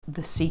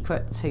the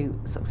secret to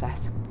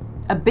success.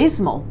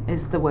 Abysmal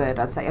is the word,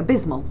 I'd say.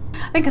 Abysmal.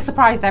 I think I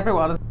surprised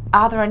everyone.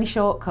 Are there any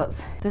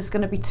shortcuts? There's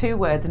going to be two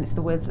words, and it's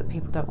the words that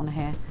people don't want to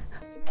hear.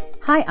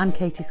 Hi, I'm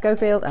Katie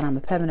Schofield and I'm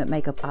a permanent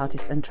makeup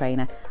artist and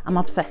trainer. I'm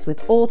obsessed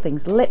with all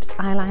things lips,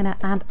 eyeliner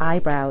and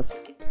eyebrows.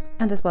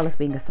 And as well as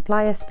being a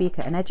supplier,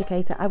 speaker and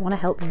educator, I want to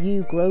help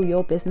you grow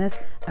your business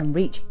and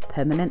reach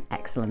permanent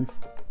excellence.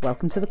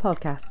 Welcome to the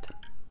podcast.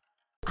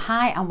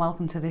 Hi, and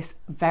welcome to this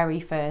very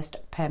first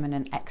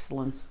Permanent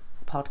Excellence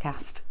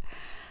podcast.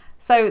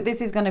 So this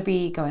is going to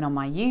be going on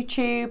my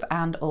YouTube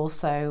and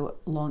also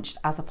launched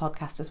as a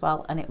podcast as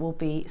well. And it will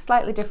be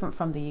slightly different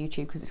from the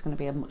YouTube because it's going to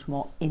be a much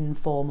more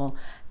informal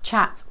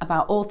chat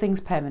about all things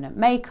permanent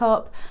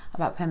makeup,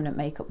 about permanent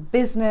makeup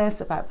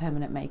business, about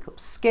permanent makeup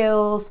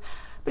skills.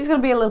 But it's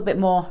going to be a little bit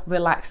more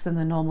relaxed than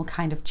the normal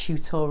kind of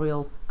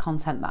tutorial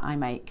content that I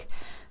make.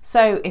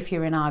 So if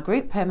you're in our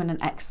group,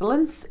 Permanent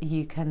Excellence,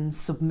 you can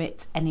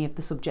submit any of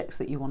the subjects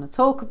that you want to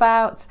talk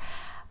about.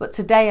 But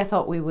today I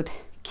thought we would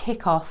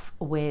kick off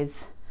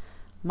with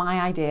my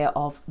idea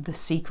of the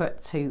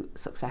secret to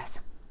success.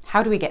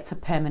 How do we get to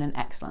permanent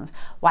excellence?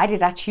 Why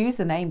did I choose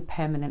the name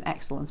Permanent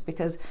Excellence?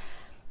 Because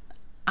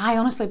I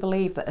honestly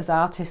believe that as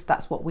artists,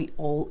 that's what we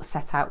all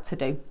set out to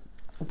do.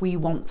 We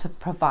want to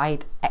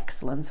provide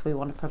excellence. We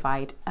want to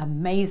provide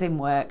amazing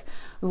work.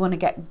 We want to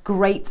get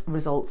great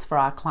results for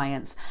our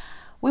clients.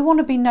 We want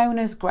to be known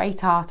as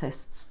great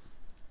artists.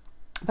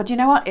 But you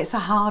know what? It's a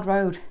hard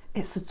road.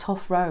 It's a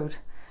tough road.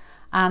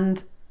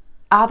 And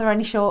are there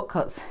any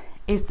shortcuts?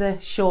 Is there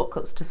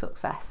shortcuts to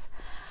success?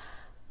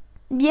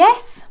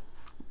 Yes,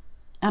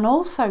 and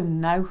also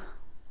no.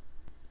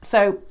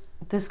 So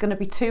there's going to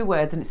be two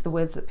words, and it's the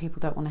words that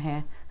people don't want to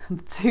hear.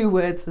 Two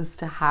words as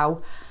to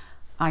how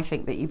I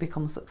think that you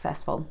become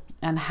successful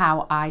and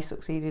how I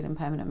succeeded in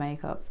permanent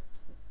makeup.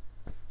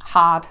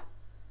 Hard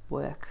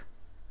work.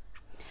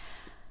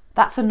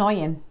 That's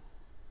annoying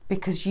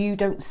because you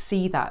don't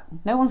see that.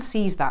 No one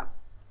sees that.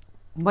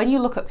 When you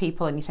look at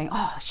people and you think,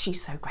 oh,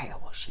 she's so great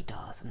at what she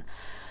does and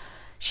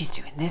she's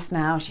doing this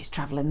now, she's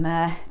traveling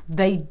there.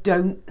 They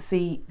don't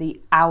see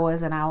the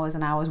hours and hours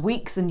and hours,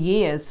 weeks and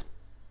years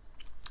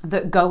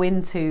that go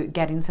into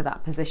getting to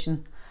that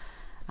position.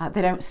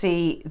 They don't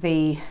see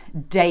the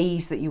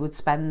days that you would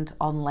spend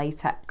on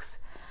latex.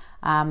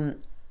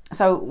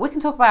 So we can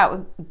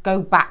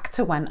go back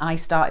to when I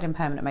started in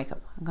permanent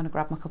makeup. I'm going to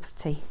grab my cup of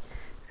tea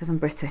because I'm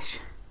British.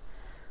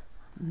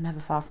 I'm never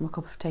far from a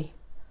cup of tea.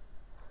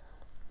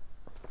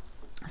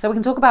 So we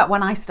can talk about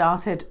when I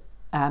started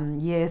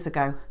years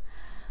ago.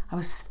 I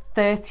was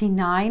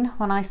 39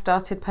 when I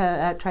started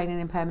training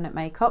in permanent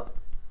makeup.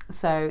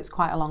 So it's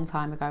quite a long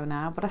time ago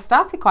now. But I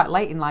started quite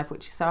late in life,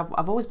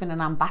 I've always been an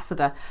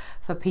ambassador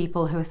for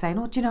people who are saying,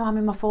 oh, do you know, I'm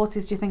in my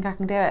 40s. Do you think I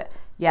can do it?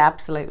 Yeah,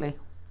 absolutely.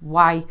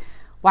 Why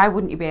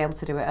wouldn't you be able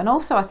to do it? And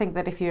also I think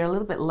that if you're a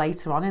little bit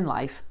later on in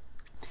life,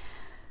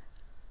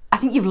 I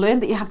think you've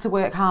learned that you have to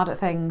work hard at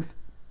things.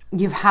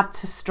 You've had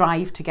to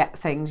strive to get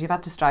things. You've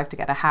had to strive to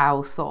get a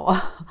house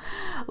or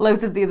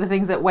loads of the other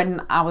things that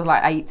when I was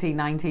like 18,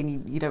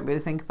 19, you don't really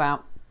think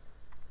about.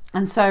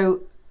 And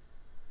so,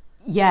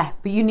 yeah,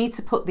 but you need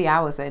to put the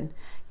hours in.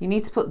 You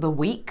need to put the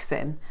weeks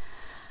in.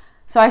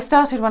 So I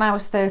started when I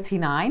was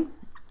 39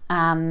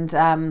 and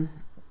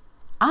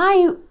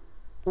I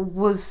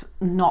was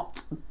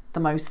not the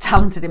most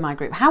talented in my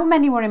group. How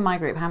many were in my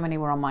group? How many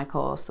were on my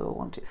course? There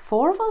were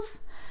 4 of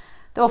us.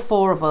 There were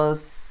 4 of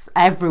us.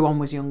 Everyone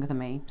was younger than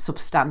me,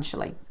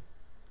 substantially.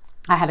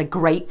 I had a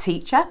great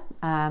teacher,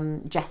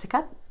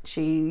 Jessica.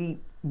 She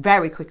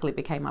very quickly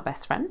became my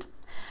best friend.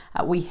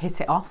 We hit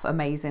it off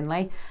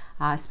amazingly.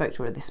 I spoke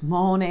to her this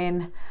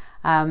morning.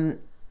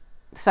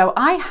 So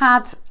I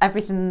had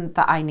everything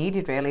that I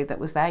needed really that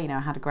was there. You know,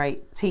 I had a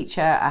great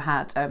teacher. I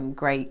had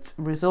great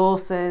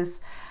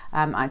resources.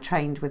 I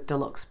trained with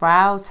Deluxe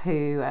Brows,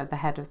 who the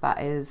head of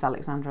that is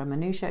Alexandra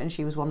Manusha, and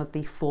she was one of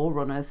the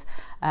forerunners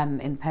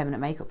in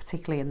permanent makeup,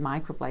 particularly in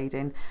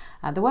microblading.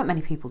 There weren't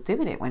many people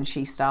doing it when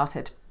she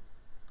started.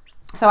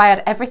 So I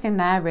had everything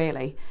there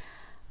really.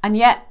 And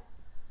yet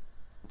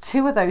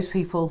 2 of those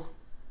people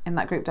in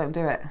that group don't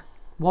do it.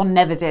 One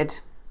never did.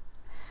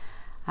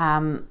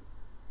 And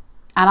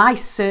I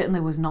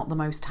certainly was not the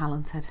most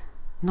talented,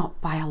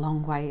 not by a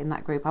long way in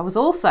that group. I was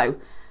also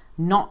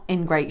not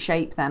in great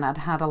shape then. I'd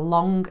had a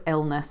long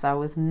illness. I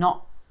was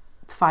not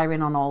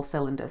firing on all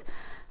cylinders.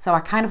 So I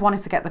kind of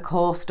wanted to get the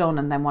course done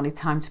and then wanted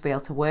time to be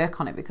able to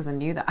work on it because I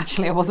knew that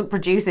actually I wasn't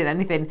producing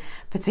anything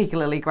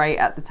particularly great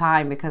at the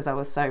time because I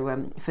was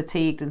so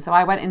fatigued. And so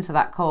I went into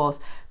that course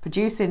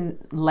producing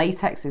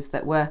latexes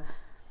that were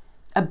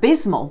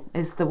abysmal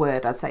is the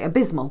word, I'd say.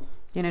 Abysmal.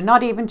 You know,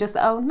 not even just,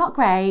 oh, not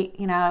great.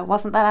 You know, it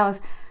wasn't that I was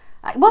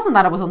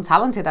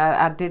untalented.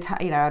 I did,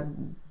 you know,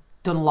 I'd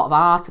done a lot of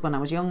art when I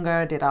was younger.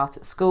 I did art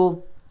at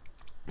school.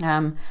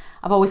 I've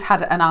always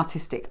had an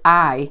artistic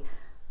eye,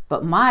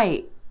 but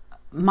my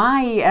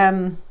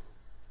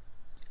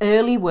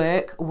early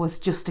work was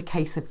just a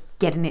case of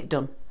getting it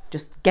done.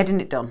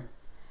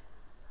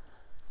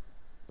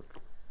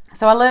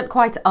 So I learned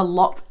quite a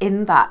lot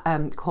in that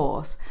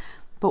course,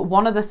 But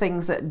one of the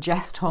things that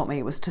Jess taught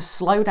me was to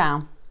slow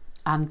down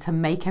and to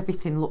make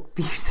everything look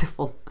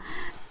beautiful.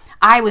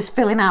 I was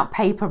filling out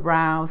paper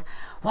brows,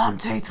 1,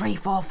 2, 3,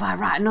 4, 5,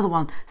 right, another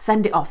one,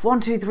 send it off, 1,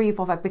 2, 3,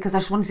 4, 5, because I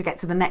just wanted to get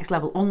to the next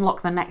level,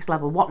 unlock the next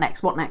level, what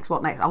next,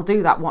 I'll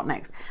do that, what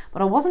next?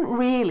 But I wasn't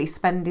really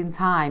spending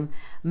time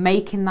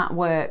making that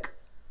work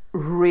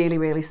really,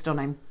 really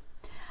stunning.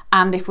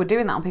 And if we're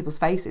doing that on people's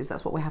faces,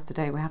 that's what we have to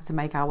do. We have to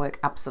make our work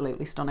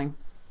absolutely stunning.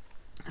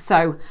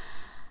 So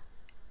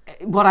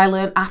what I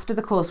learned after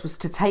the course was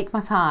to take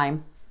my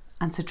time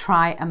and to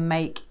try and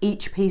make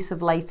each piece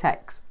of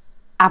latex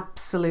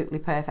absolutely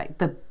perfect.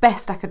 The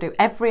best I could do.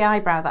 Every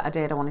eyebrow that I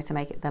did, I wanted to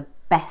make it the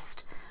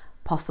best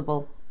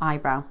possible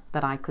eyebrow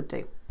that I could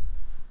do.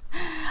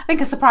 I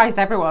think I surprised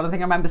everyone. I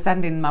think I remember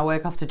sending my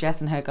work off to Jess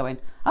and her going,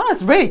 oh,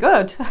 that's really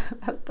good.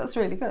 That's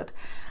really good.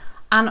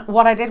 And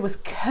what I did was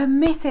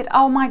committed.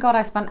 Oh my God,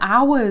 I spent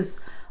hours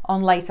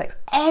on latex.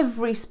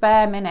 Every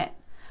spare minute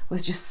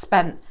was just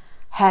spent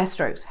hair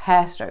strokes.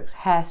 I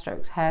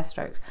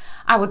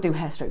would do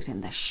hair strokes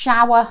in the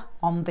shower,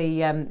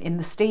 in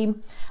the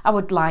steam. I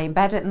would lie in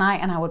bed at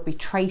night and I would be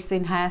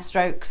tracing hair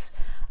strokes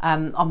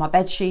on my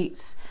bed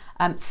sheets.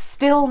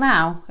 Still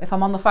now, if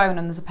I'm on the phone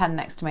and there's a pen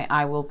next to me,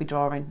 I will be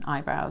drawing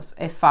eyebrows.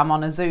 If I'm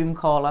on a Zoom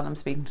call and I'm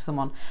speaking to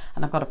someone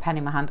and I've got a pen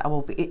in my hand, I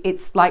will be.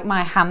 It's like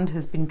my hand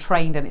has been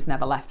trained and it's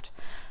never left.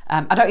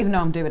 I don't even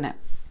know I'm doing it.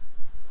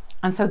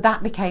 And so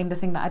that became the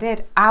thing that I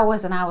did,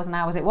 hours and hours and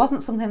hours. It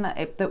wasn't something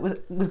that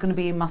was going to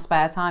be in my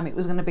spare time. It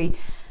was going to be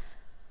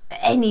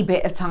any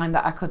bit of time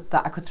that I could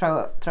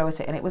throw at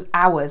it, and it was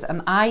hours.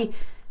 And I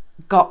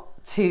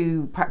got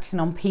to practicing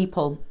on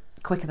people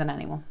quicker than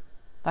anyone.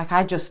 Like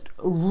I just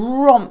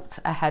romped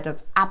ahead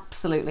of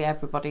absolutely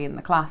everybody in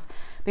the class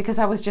because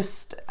I was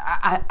just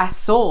I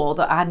saw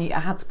that I knew I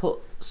had to put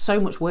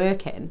so much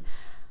work in,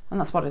 and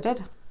that's what I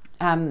did.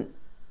 And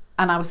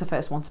I was the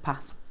first one to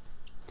pass.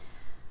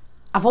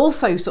 I've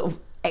also sort of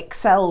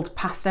excelled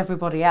past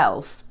everybody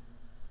else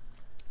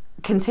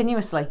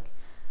continuously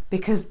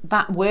because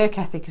that work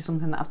ethic is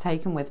something that I've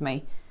taken with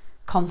me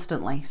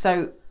constantly.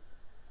 So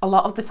a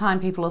lot of the time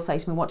people will say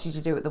to me, what did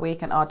you do at the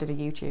weekend? Oh, I did a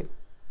YouTube.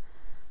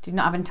 Did you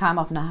not have any time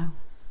off? No.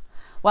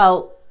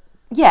 Well,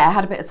 yeah, I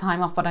had a bit of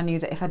time off, but I knew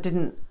that if I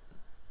didn't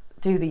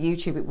do the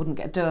YouTube, it wouldn't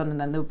get done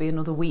and then there would be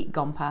another week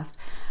gone past.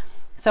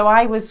 So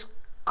I was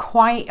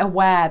quite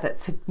aware that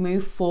to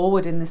move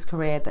forward in this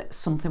career that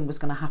something was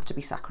going to have to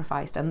be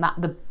sacrificed, and that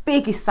the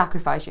biggest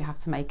sacrifice you have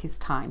to make is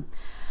time.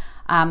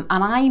 And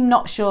I'm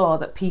not sure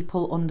that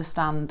people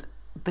understand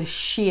the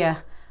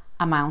sheer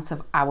amount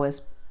of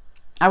hours.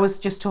 I was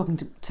just talking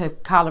to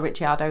Carla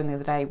Ricciardo the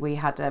other day. We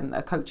had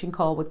a coaching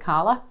call with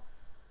Carla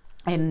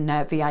in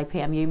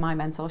VIPMU, my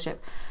mentorship,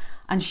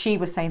 and she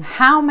was saying,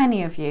 how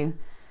many of you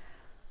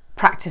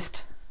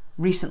practiced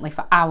recently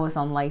for hours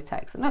on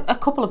latex? And a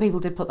couple of people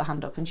did put their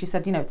hand up, and she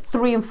said,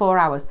 3 and 4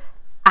 hours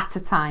at a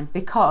time,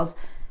 because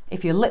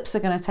if your lips are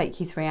going to take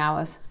you 3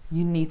 hours,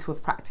 you need to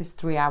have practiced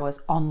 3 hours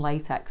on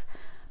latex.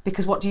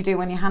 Because what do you do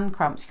when your hand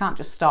cramps? You can't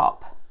just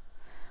stop.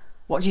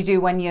 What do you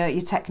do when your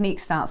technique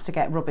starts to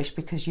get rubbish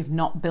because you've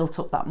not built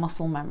up that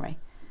muscle memory?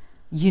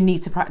 You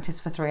need to practice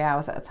for 3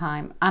 hours at a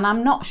time. And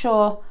I'm not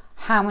sure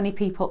how many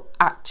people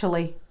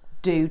actually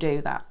do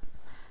that.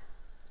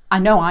 I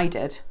know I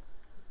did.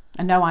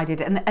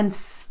 And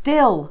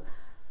still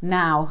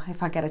now,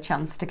 if I get a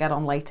chance to get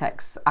on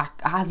latex,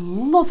 I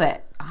love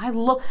it.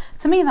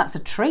 To me, that's a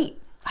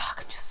treat. Oh, I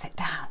can just sit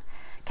down,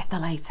 get the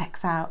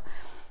latex out.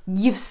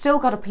 You've still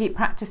got to keep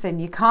practicing.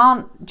 You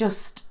can't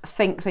just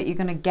think that you're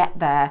going to get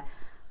there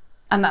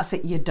and that's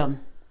it, you're done.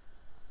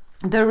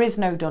 There is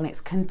no done. It's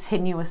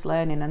continuous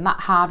learning, and that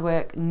hard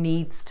work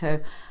needs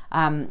to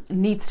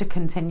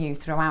continue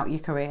throughout your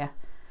career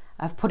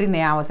of putting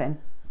the hours in.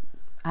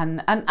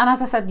 And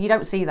as I said, you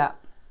don't see that.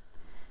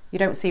 You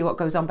don't see what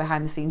goes on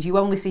behind the scenes. You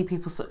only see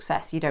people's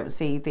success. You don't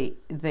see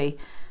the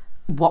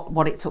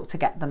what it took to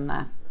get them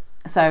there.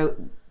 So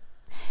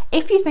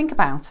if you think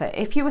about it,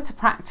 if you were to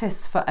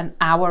practice for an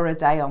hour a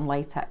day on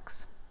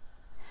latex,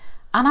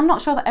 and I'm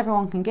not sure that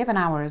everyone can give an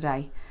hour a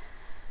day,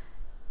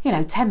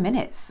 10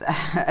 minutes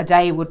a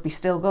day would be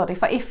still good.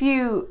 If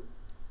you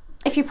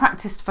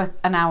practiced for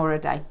an hour a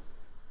day,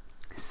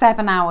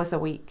 7 hours a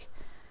week,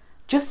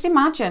 just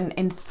imagine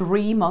in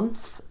 3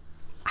 months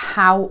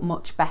how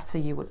much better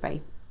you would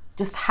be.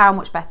 Just how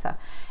much better.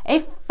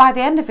 If by the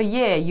end of a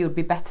year you would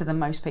be better than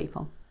most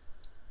people.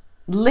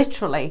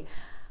 Literally,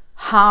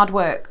 hard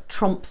work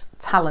trumps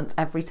talent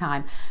every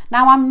time.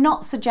 Now, I'm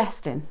not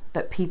suggesting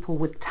that people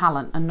with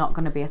talent are not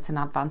going to be at an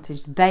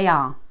advantage. They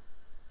are.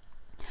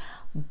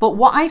 But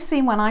what I've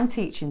seen when I'm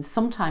teaching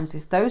sometimes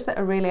is those that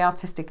are really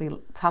artistically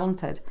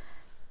talented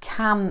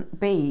can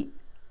be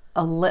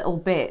a little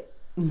bit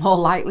more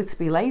likely to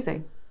be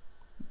lazy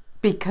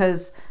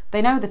because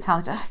they know the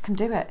talent. I can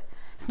do it.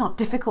 It's not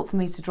difficult for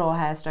me to draw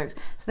hair strokes.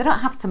 So they don't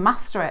have to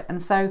master it.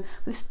 And so,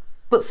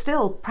 but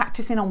still,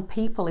 practicing on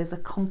people is a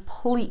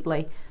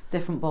completely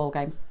different ball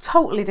game,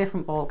 totally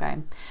different ball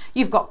game.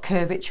 You've got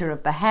curvature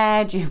of the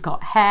head, you've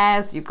got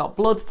hairs, you've got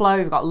blood flow,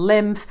 you've got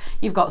lymph,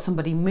 you've got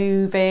somebody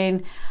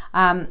moving.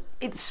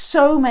 It's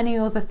so many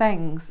other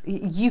things.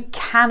 You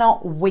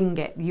cannot wing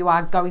it. You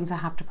are going to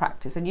have to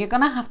practice, and you're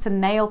going to have to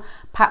nail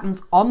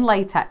patterns on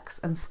latex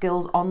and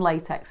skills on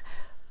latex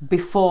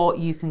before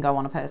you can go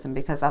on a person,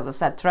 because as I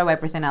said, throw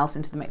everything else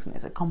into the mix and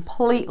it's a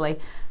completely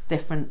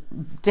different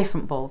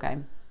ball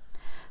game.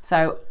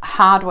 So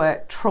hard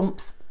work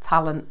trumps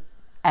talent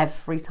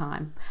every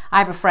time. I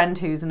have a friend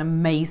who's an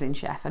amazing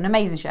chef, one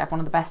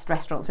of the best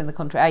restaurants in the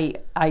country.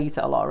 I eat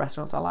at a lot of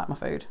restaurants. I like my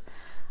food,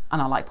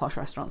 and I like posh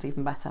restaurants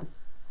even better.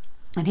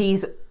 And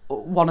he's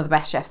one of the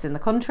best chefs in the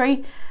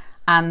country,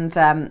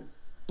 and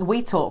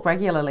we talk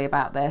regularly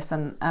about this,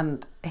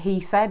 and he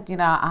said, you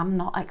know, I'm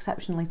not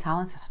exceptionally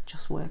talented, I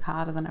just work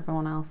harder than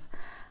everyone else.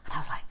 And I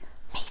was like,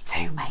 me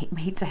too, mate,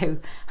 me too.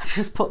 I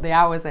just put the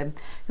hours in.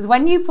 Because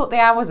when you put the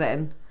hours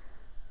in,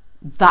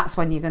 that's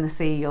when you're going to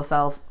see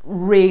yourself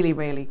really,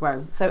 really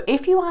grow. So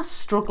if you are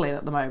struggling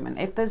at the moment,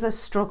 if there's a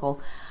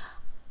struggle,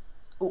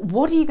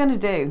 what are you going to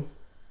do?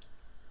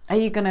 Are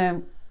you going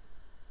to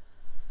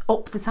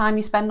up the time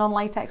you spend on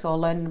latex, or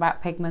learning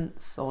about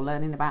pigments, or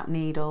learning about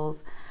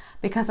needles?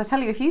 Because I tell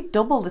you, if you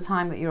double the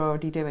time that you're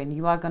already doing,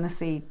 you are going to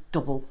see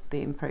double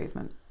the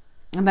improvement.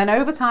 And then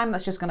over time,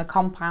 that's just going to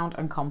compound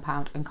and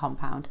compound and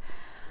compound.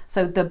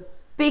 So the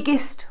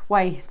biggest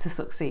way to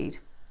succeed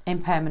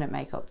in permanent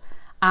makeup,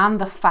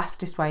 and the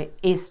fastest way,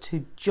 is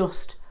to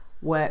just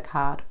work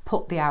hard,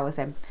 put the hours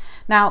in.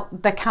 Now,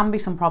 there can be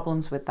some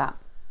problems with that.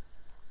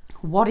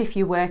 What if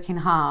you're working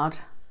hard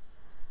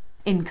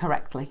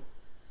incorrectly?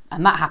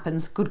 And that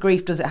happens. Good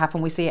grief, does it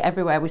happen? We see it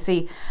everywhere. We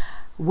see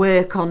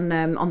work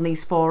on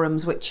these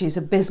forums which is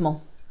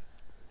abysmal,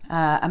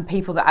 and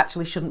people that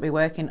actually shouldn't be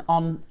working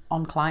on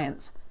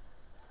clients.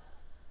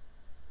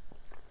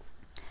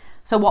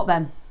 So what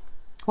then?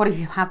 What if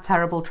you've had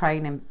terrible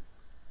training?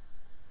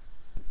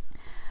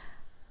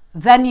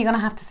 Then you're going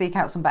to have to seek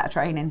out some better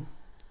training.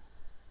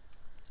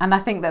 And I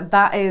think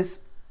that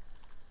is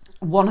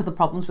one of the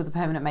problems with the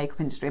permanent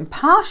makeup industry, and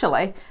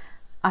partially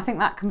I think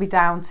that can be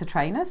down to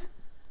trainers.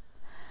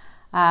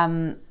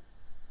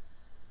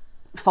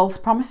 False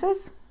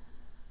promises.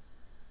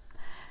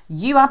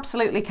 You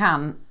absolutely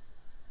can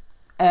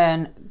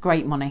earn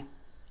great money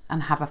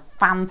and have a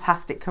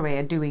fantastic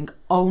career doing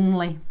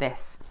only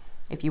this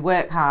if you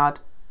work hard,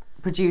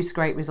 produce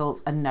great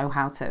results, and know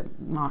how to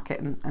market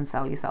and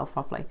sell yourself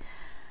properly.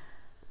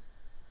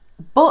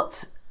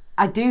 But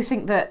I do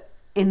think that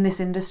in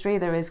this industry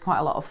there is quite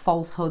a lot of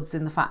falsehoods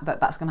in the fact that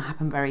that's going to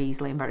happen very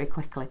easily and very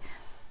quickly,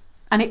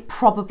 and it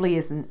probably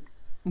isn't.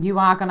 You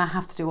are going to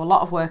have to do a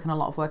lot of work, and a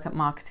lot of work at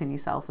marketing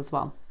yourself as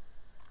well.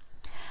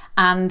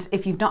 And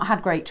if you've not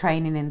had great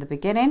training in the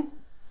beginning,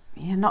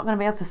 you're not going to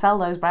be able to sell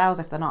those brows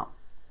if they're not,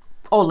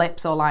 or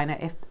lips or liner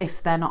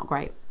if they're not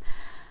great.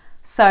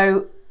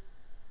 So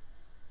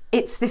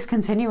it's this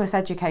continuous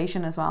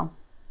education as well.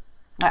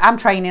 I'm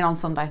training on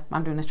Sunday.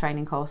 I'm doing a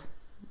training course,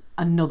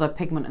 another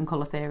pigment and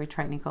colour theory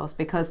training course,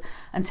 because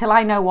until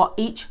I know what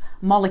each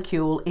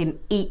molecule in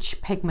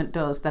each pigment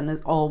does, then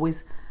there's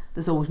always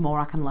more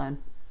I can learn.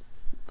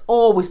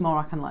 Always more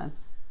I can learn.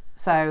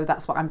 So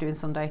that's what I'm doing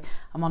Sunday.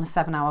 I'm on a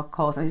 7-hour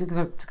course, and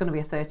it's going to be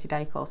a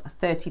 30-day course, a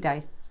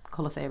 30-day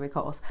colour theory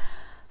course.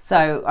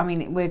 So, I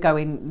mean, we're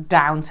going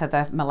down to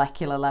the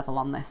molecular level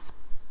on this.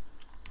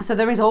 So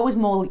there is always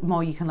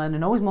more you can learn,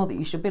 and always more that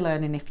you should be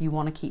learning if you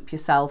want to keep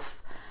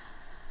yourself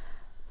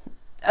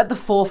at the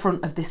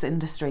forefront of this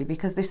industry,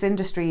 because this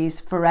industry is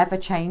forever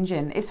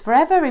changing. It's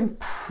forever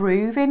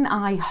improving,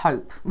 I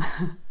hope.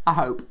 I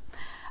hope.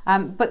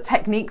 But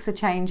techniques are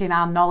changing,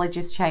 our knowledge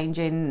is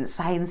changing,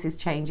 science is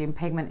changing,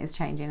 pigment is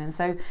changing. And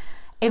so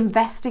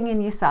investing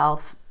in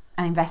yourself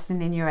and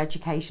investing in your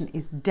education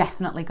is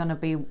definitely going to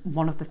be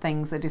one of the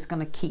things that is going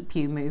to keep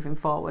you moving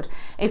forward.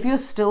 If you're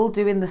still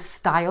doing the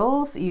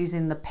styles,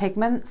 using the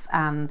pigments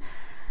and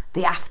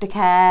the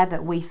aftercare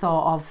that we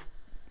thought of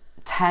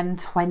 10,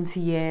 20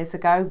 years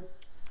ago,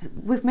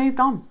 we've moved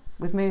on.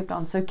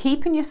 So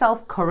keeping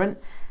yourself current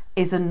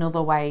is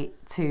another way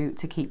to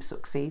keep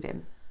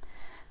succeeding.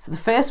 So the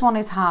first one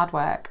is hard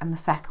work, and the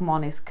second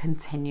one is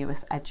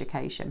continuous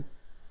education.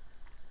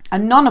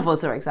 And none of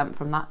us are exempt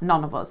from that,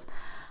 none of us.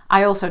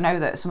 I also know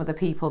that some of the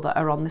people that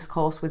are on this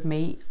course with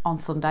me on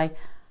Sunday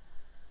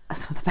are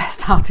some of the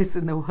best artists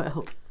in the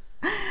world.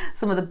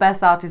 Some of the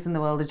best artists in the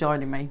world are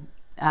joining me.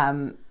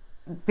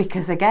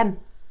 Because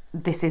again,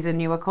 this is a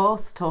newer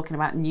course talking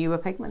about newer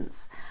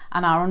pigments,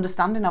 and our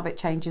understanding of it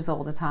changes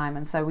all the time,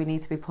 and so we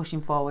need to be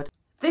pushing forward.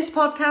 This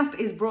podcast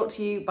is brought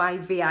to you by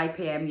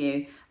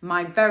VIPMU,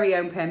 my very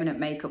own permanent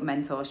makeup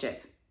mentorship.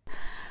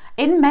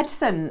 In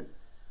medicine,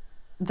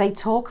 they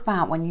talk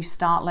about when you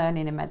start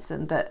learning in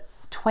medicine that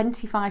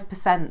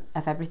 25%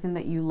 of everything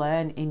that you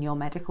learn in your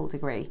medical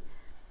degree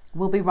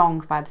will be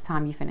wrong by the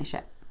time you finish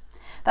it.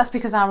 That's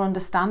because our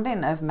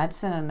understanding of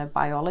medicine and of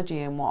biology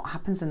and what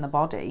happens in the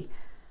body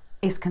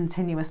is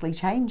continuously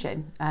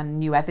changing,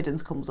 and new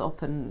evidence comes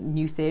up and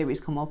new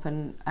theories come up,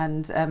 and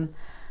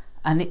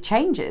it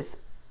changes.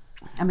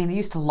 I mean, they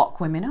used to lock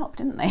women up,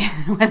 didn't they?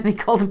 When they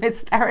called them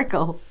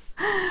hysterical.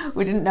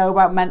 We didn't know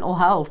about mental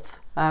health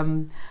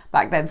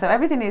back then. So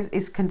everything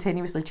is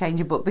continuously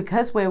changing. But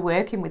because we're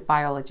working with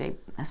biology,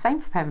 the same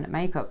for permanent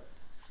makeup,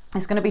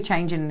 it's going to be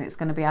changing and it's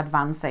going to be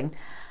advancing.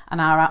 And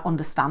our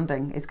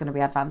understanding is going to be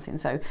advancing.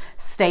 So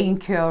staying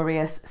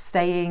curious,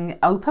 staying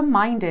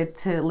open-minded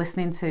to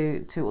listening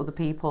to other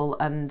people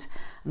and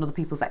other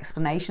people's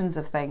explanations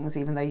of things,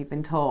 even though you've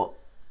been taught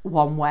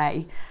one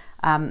way,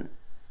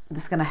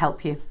 that's going to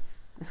help you.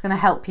 It's going to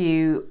help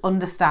you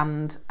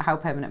understand how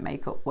permanent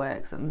makeup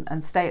works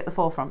and stay at the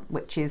forefront,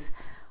 which is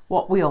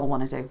what we all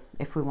want to do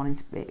if we're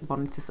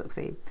wanting to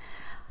succeed.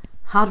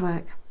 Hard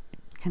work,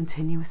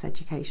 continuous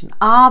education.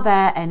 Are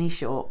there any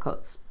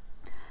shortcuts?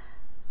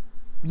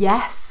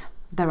 Yes,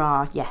 there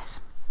are, yes.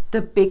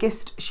 The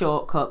biggest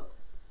shortcut,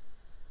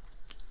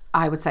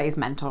 I would say, is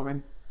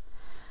mentoring.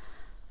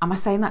 Am I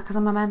saying that because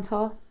I'm a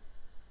mentor?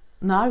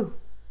 No.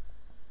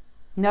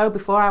 No,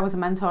 before I was a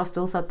mentor, I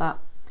still said that.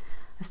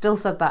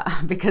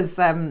 because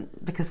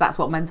that's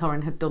what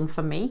mentoring had done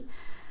for me.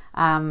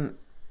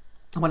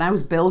 When I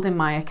was building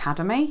my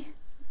academy,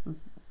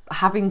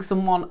 having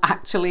someone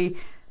actually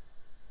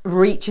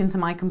reach into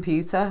my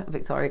computer,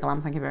 Victoria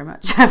Glam, thank you very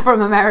much,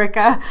 from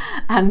America,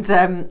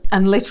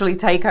 and literally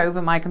take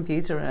over my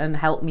computer and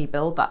help me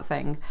build that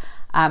thing.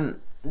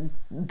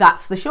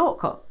 That's the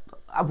shortcut.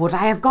 Would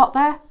I have got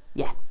there?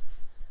 Yeah.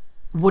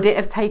 Would it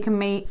have taken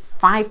me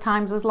 5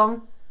 times as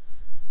long?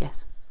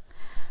 Yes.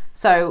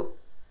 So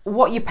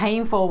what you're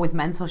paying for with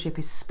mentorship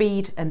is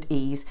speed and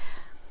ease.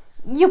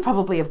 You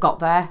probably have got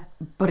there,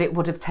 but it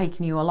would have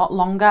taken you a lot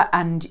longer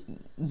and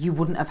you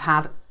wouldn't have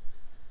had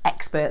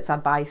experts'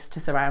 advice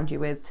to surround you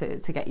with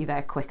to get you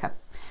there quicker.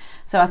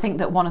 So I think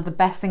that one of the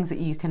best things that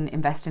you can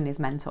invest in is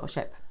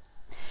mentorship.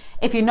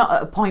 If you're not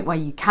at a point where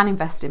you can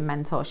invest in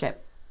mentorship,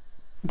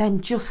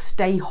 then just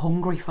stay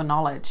hungry for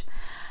knowledge.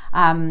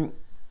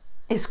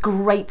 It's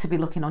great to be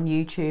looking on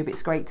YouTube.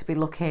 It's great to be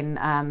looking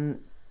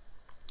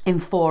in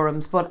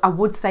forums, but I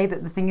would say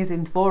that the thing is,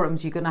 in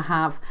forums you're going to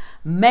have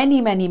many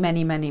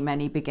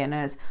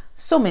beginners,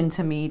 some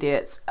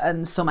intermediates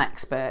and some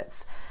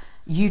experts.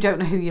 You don't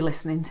know who you're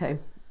listening to,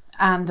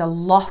 and a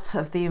lot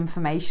of the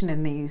information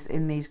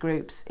in these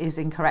groups is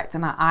incorrect,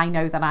 and I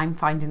know that I'm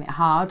finding it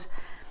hard.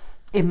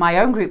 In my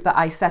own group that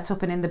I set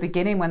up, and in the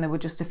beginning when there were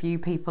just a few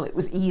people, it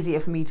was easier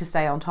for me to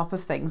stay on top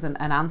of things and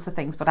answer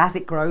things. But as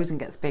it grows and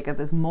gets bigger,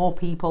 there's more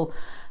people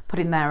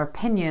putting their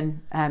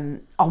opinion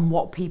on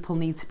what people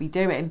need to be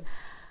doing,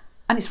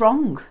 and it's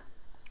wrong.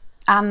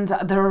 And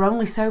there are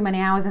only so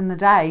many hours in the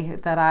day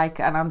that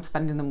I'm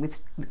spending them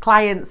with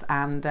clients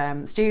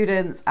and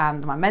students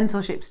and my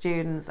mentorship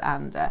students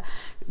and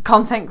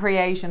content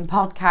creation,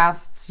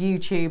 podcasts,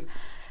 YouTube,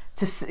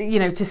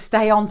 to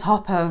stay on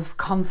top of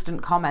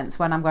constant comments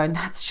when I'm going,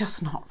 that's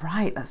just not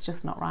right.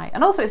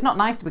 And also, it's not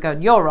nice to be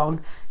going, you're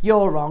wrong.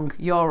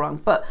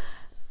 But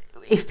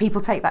if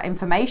people take that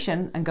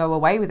information and go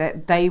away with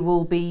it, they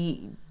will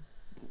be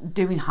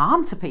doing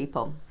harm to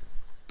people.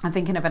 I'm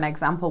thinking of an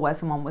example where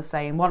someone was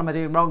saying, what am I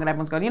doing wrong? And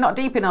everyone's going, you're not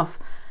deep enough.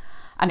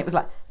 And it was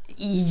like,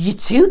 you're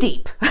too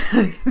deep.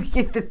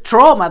 The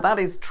trauma, that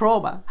is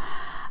trauma.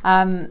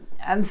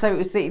 And so it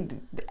was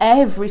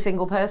every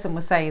single person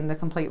was saying the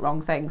complete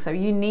wrong thing. So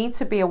you need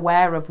to be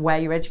aware of where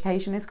your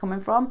education is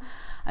coming from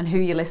and who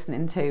you're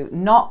listening to.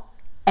 Not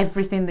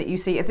everything that you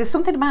see. If there's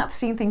something about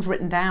seeing things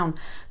written down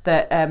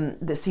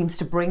that seems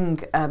to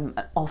bring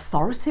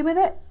authority with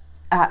it,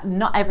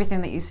 not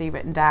everything that you see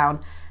written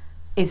down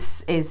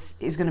is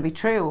going to be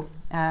true.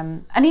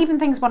 And even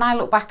things, when I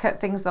look back at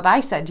things that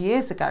I said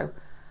years ago,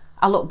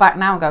 I look back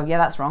now and go, yeah,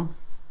 that's wrong.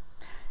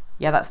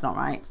 Yeah, that's not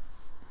right.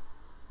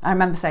 I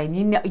remember saying,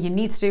 you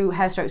need to do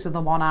hair strokes with a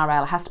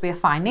 1RL. It has to be a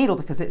fine needle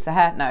because it's a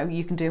hair. No,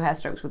 you can do hair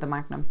strokes with a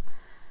Magnum.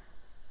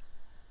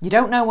 You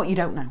don't know what you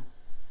don't know.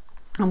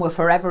 And we're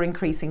forever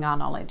increasing our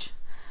knowledge.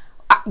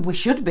 We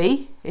should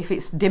be. If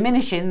it's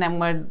diminishing, then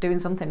we're doing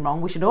something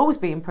wrong. We should always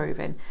be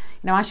improving.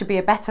 I should be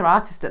a better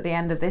artist at the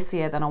end of this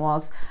year than I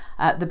was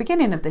at the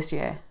beginning of this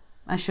year.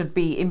 I should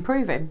be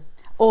improving.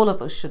 All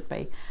of us should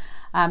be.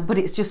 But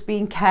it's just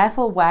being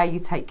careful where you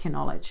take your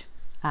knowledge.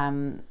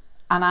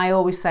 And I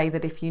always say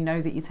that if you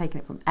know that you're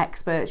taking it from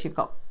experts, you've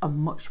got a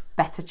much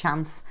better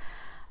chance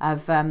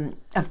of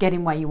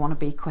getting where you want to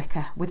be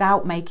quicker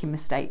without making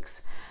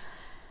mistakes.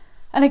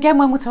 And again,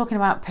 when we're talking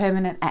about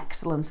permanent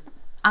excellence,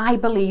 I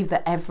believe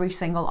that every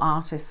single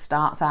artist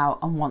starts out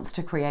and wants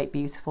to create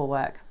beautiful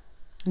work.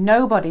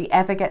 Nobody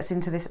ever gets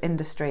into this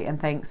industry and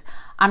thinks,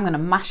 I'm going to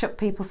mash up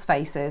people's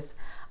faces,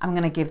 I'm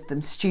going to give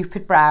them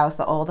stupid brows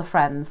that all the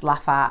friends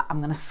laugh at, I'm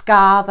going to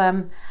scar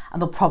them,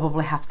 and they'll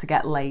probably have to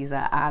get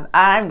laser, and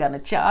I'm going to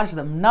charge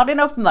them not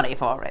enough money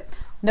for it.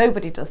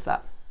 Nobody does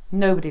that.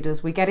 Nobody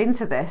does. We get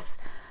into this.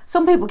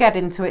 Some people get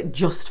into it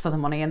just for the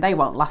money, and they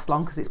won't last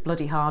long because it's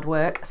bloody hard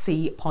work.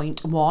 See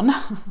point 1.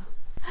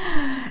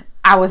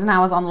 Hours and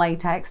hours on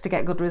latex to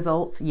get good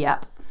results.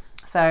 Yep.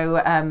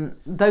 So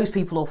those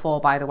people will fall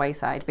by the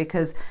wayside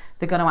because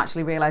they're going to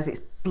actually realise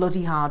it's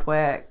bloody hard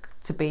work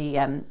to be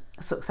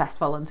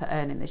successful and to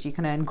earn in this. You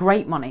can earn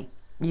great money.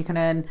 You can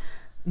earn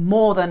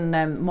more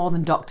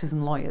than doctors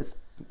and lawyers,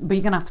 but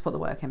you're going to have to put the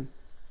work in.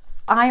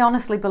 I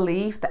honestly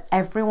believe that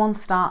everyone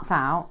starts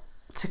out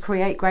to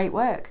create great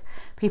work.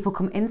 People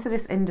come into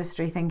this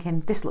industry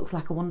thinking, this looks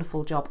like a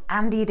wonderful job,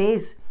 and it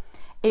is.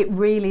 It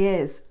really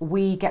is.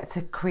 We get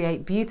to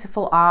create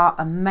beautiful art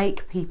and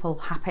make people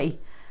happy.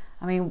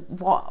 I mean,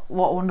 what a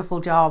wonderful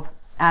job.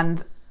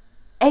 And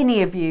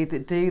any of you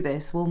that do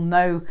this will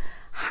know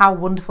how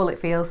wonderful it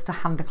feels to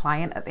hand a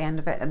client at the end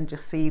of it and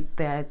just see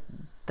their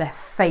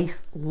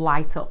face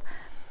light up.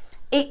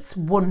 It's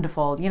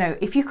wonderful. You know,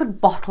 if you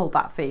could bottle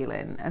that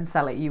feeling and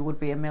sell it, you would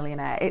be a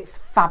millionaire. It's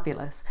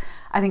fabulous.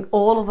 I think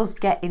all of us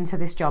get into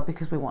this job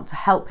because we want to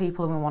help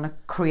people and we want to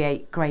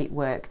create great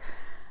work.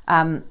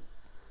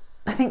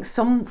 I think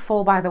some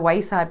fall by the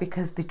wayside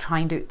because they try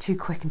and do it too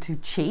quick and too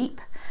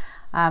cheap.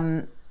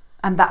 And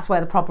that's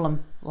where the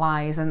problem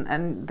lies.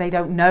 And they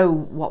don't know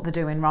what they're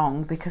doing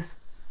wrong because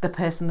the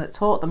person that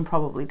taught them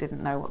probably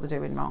didn't know what they're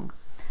doing wrong.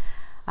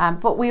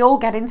 But we all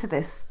get into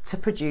this to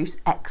produce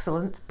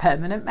excellent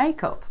permanent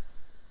makeup.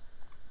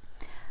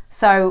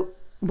 So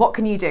what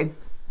can you do?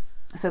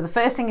 So the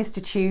first thing is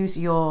to choose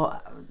your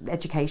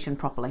education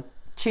properly.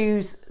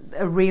 Choose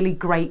a really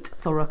great,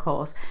 thorough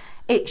course.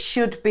 It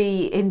should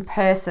be in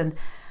person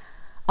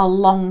a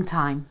long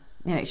time.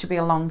 You know, it should be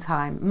a long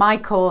time. My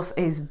course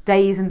is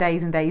days and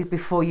days and days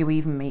before you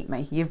even meet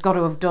me. You've got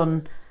to have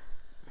done,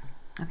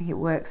 I think it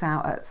works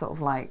out at sort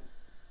of like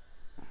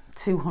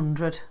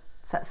 200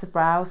 sets of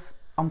brows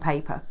on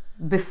paper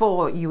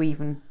before you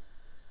even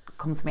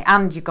come to me.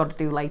 And you've got to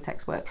do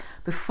latex work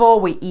before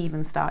we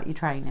even start your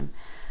training.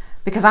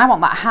 Because I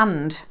want that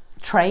hand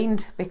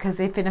trained, because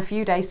if in a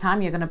few days'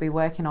 time you're going to be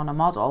working on a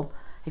model,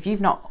 if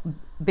you've not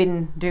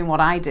been doing what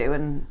I do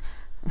and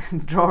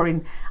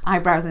drawing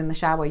eyebrows in the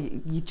shower,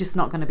 you're just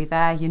not going to be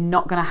there. You're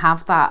not going to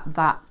have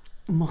that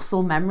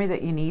muscle memory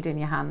that you need in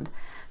your hand.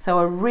 So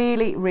a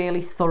really,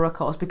 really thorough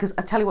course, because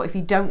I tell you what, if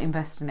you don't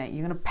invest in it,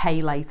 you're going to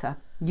pay later.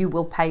 You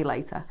will pay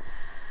later.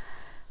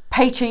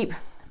 Pay cheap,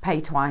 pay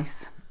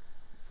twice.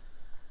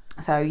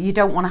 So you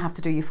don't want to have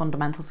to do your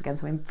fundamentals again.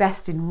 So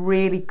invest in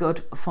really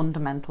good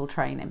fundamental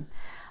training.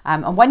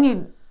 And when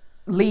you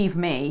leave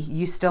me,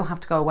 you still have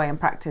to go away and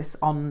practice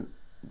on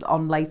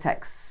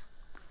latex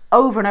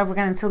over and over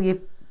again until you're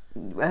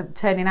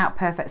turning out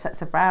perfect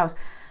sets of brows.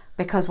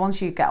 Because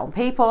once you get on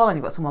people and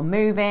you've got someone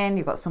moving,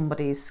 you've got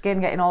somebody's skin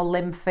getting all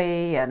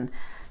lymphy and,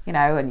 you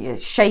know, and you're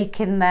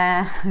shaking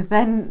there,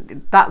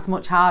 then that's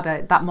much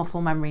harder. That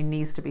muscle memory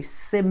needs to be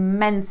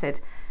cemented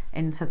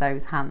into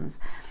those hands.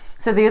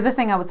 So the other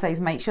thing I would say is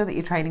make sure that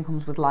your training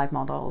comes with live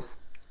models.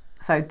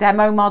 So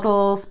demo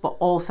models, but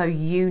also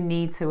you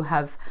need to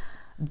have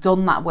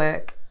done that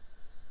work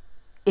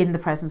in the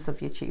presence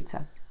of your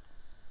tutor.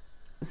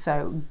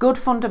 So good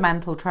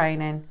fundamental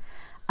training,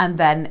 and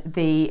then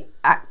the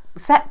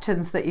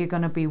acceptance that you're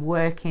going to be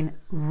working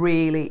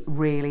really,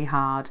 really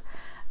hard.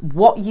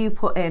 What you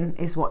put in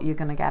is what you're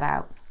going to get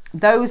out.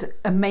 Those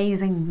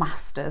amazing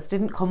masters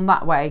didn't come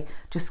that way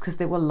just because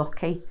they were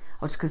lucky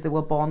or just because they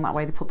were born that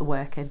way. They put the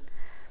work in.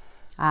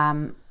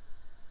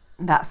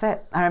 That's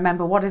it. I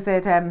remember,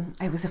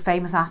 it was a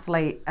famous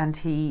athlete and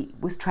he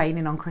was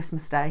training on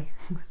Christmas Day.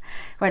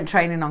 Went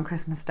training on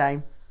Christmas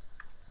Day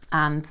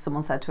and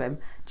someone said to him,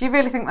 do you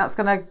really think that's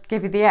going to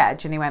give you the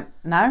edge? And he went,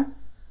 no,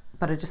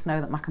 but I just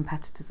know that my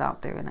competitors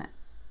aren't doing it.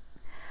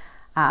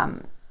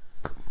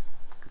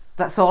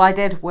 That's all I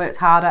did, worked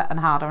harder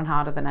and harder and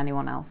harder than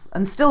anyone else,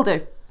 and still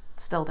do.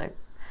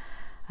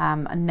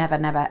 And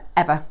never,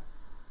 ever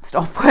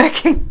stop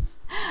working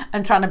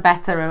and trying to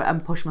better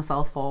and push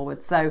myself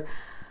forward. So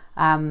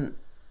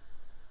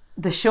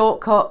the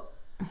shortcut,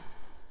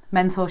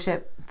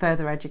 mentorship,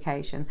 further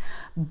education.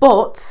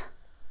 But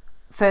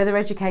further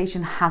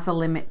education has a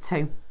limit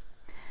too.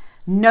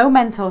 No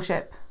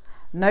mentorship,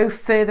 no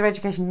further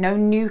education, no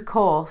new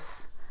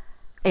course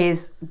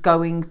is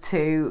going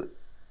to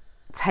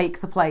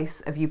take the place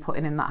of you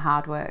putting in that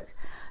hard work.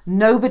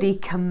 Nobody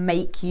can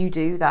make you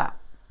do that.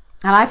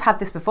 And I've had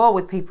this before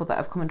with people that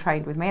have come and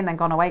trained with me and then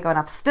gone away going,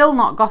 I've still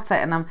not got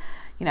it, and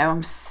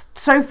I'm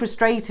so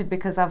frustrated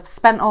because I've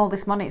spent all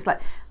this money. It's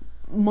like,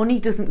 money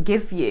doesn't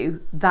give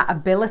you that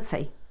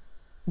ability.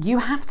 You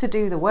have to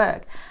do the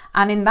work.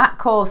 And in that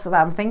course that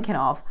I'm thinking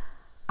of,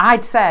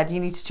 I'd said you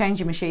need to change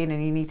your machine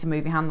and you need to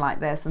move your hand like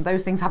this, and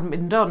those things haven't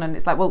been done. And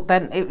it's like, well,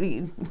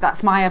 then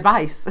that's my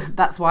advice.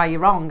 That's why you're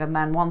wrong. And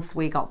then once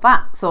we got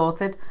that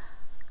sorted,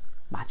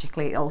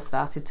 magically it all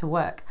started to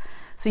work.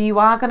 So you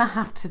are going to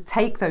have to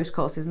take those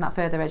courses and that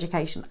further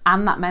education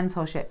and that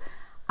mentorship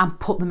and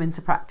put them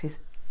into practice.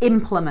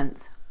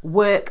 Implement,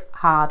 work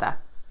harder.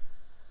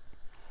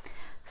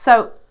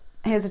 So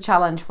here's a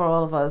challenge for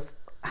all of us.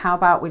 How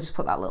about we just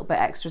put that little bit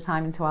extra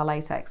time into our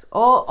latex,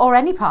 or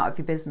any part of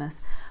your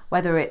business,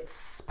 whether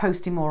it's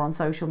posting more on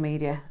social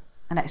media,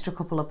 an extra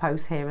couple of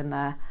posts here and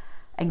there,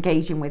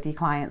 engaging with your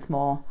clients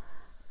more,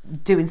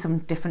 doing some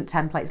different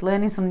templates,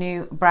 learning some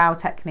new brow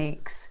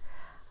techniques,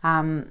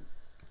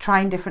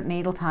 trying different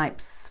needle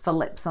types for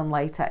lips on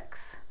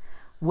latex,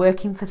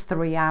 working for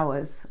 3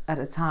 hours at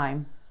a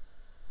time,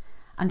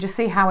 and just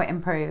see how it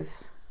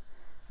improves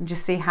and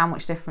just see how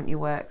much different your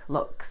work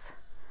looks.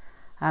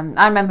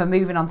 I remember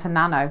moving on to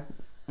Nano.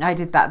 I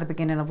did that at the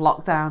beginning of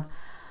lockdown,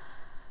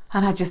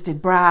 and I just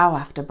did brow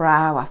after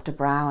brow after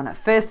brow, and at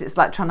first it's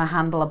like trying to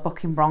handle a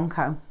bucking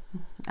bronco,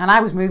 and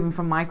I was moving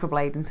from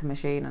microblading to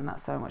machine, and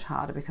that's so much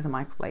harder because a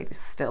microblade is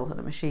still and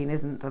a machine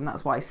isn't, and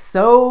that's why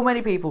so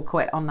many people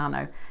quit on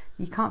Nano.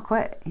 You can't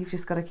quit. You've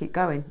just got to keep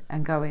going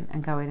and going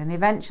and going, and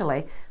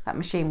eventually that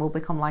machine will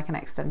become like an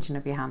extension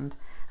of your hand,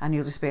 and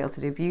you'll just be able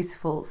to do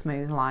beautiful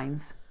smooth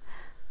lines.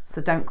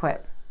 So don't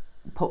quit.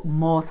 Put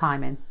more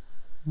time in.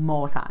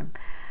 More time.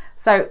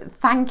 So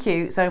thank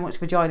you so much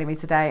for joining me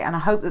today, and I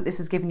hope that this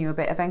has given you a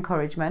bit of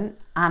encouragement.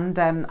 And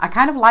I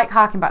kind of like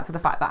harking back to the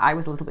fact that I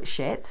was a little bit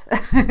shit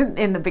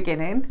in the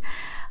beginning.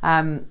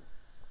 I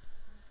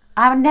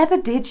never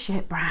did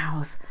shit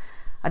brows.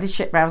 I did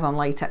shit brows on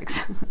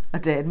latex. I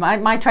did.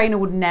 My trainer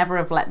would never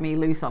have let me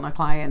loose on a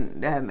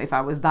client if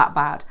I was that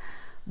bad.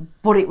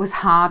 But it was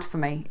hard for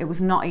me. It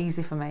was not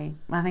easy for me.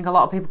 I think a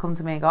lot of people come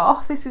to me and go,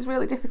 "Oh, this is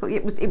really difficult."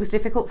 It was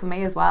difficult for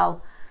me as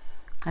well.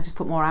 I just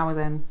put more hours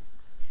in.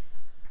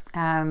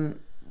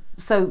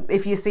 So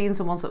if you're seeing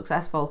someone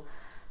successful,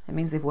 it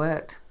means they've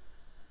worked.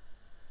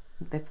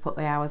 They've put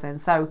the hours in.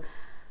 So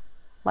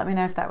let me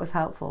know if that was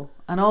helpful.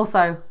 And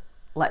also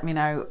let me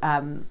know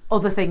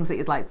other things that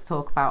you'd like to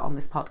talk about on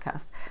this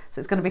podcast. So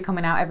it's going to be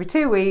coming out every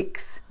 2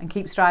 weeks, and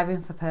keep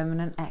striving for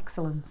permanent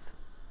excellence.